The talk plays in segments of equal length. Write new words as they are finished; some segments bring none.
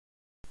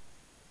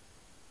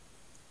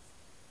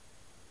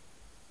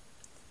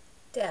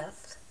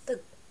Death, the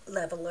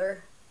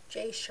Leveler,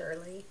 J.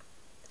 Shirley.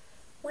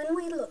 When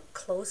we look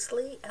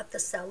closely at the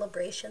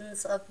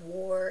celebrations of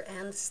war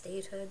and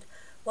statehood,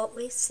 what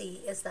we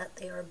see is that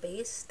they are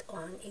based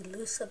on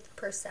elusive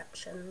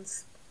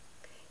perceptions.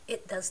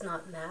 It does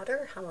not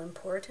matter how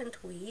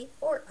important we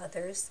or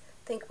others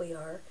think we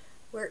are,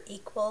 we're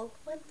equal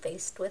when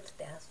faced with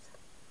death.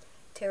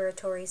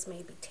 Territories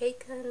may be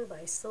taken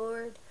by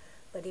sword,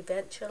 but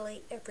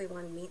eventually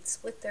everyone meets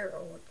with their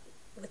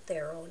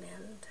own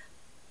end.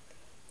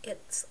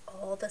 It's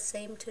all the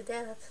same to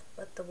death,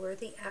 but the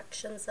worthy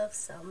actions of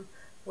some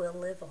will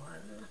live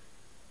on.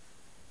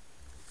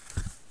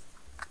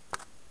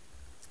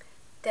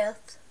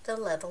 Death, the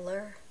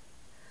Leveler.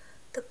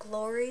 The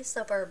glories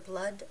of our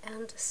blood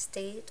and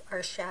state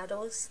are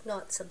shadows,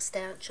 not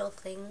substantial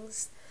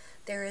things.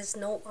 There is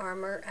no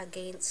armor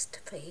against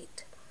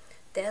fate.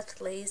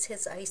 Death lays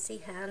his icy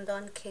hand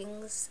on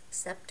kings,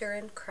 scepter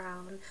and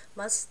crown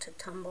must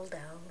tumble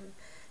down,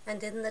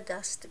 and in the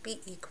dust be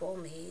equal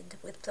made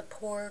with the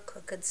poor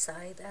crooked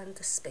scythe and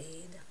the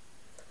spade.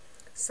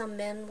 Some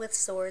men with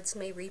swords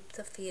may reap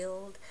the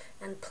field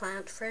and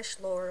plant fresh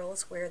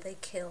laurels where they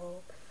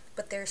kill,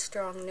 but their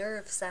strong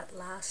nerves at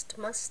last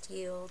must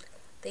yield.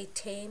 They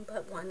tame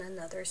but one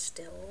another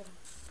still.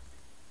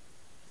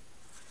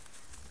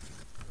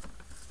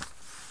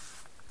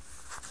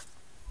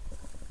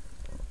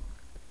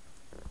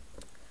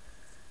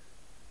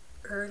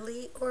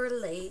 Early or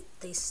late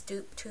they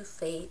stoop to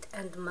fate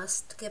and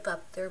must give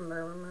up their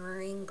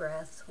murmuring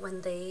breath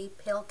when they,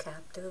 pale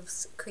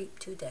captives, creep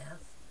to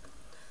death.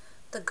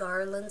 The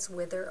garlands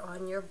wither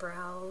on your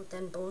brow,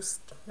 then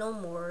boast no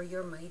more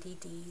your mighty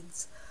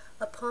deeds.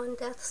 Upon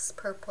death's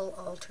purple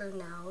altar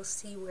now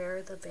see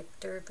where the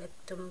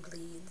victim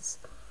bleeds.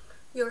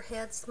 Your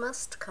heads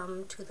must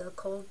come to the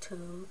cold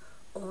tomb,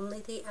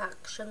 only the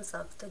actions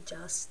of the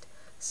just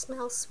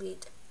smell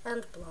sweet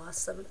and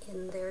blossom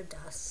in their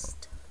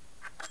dust.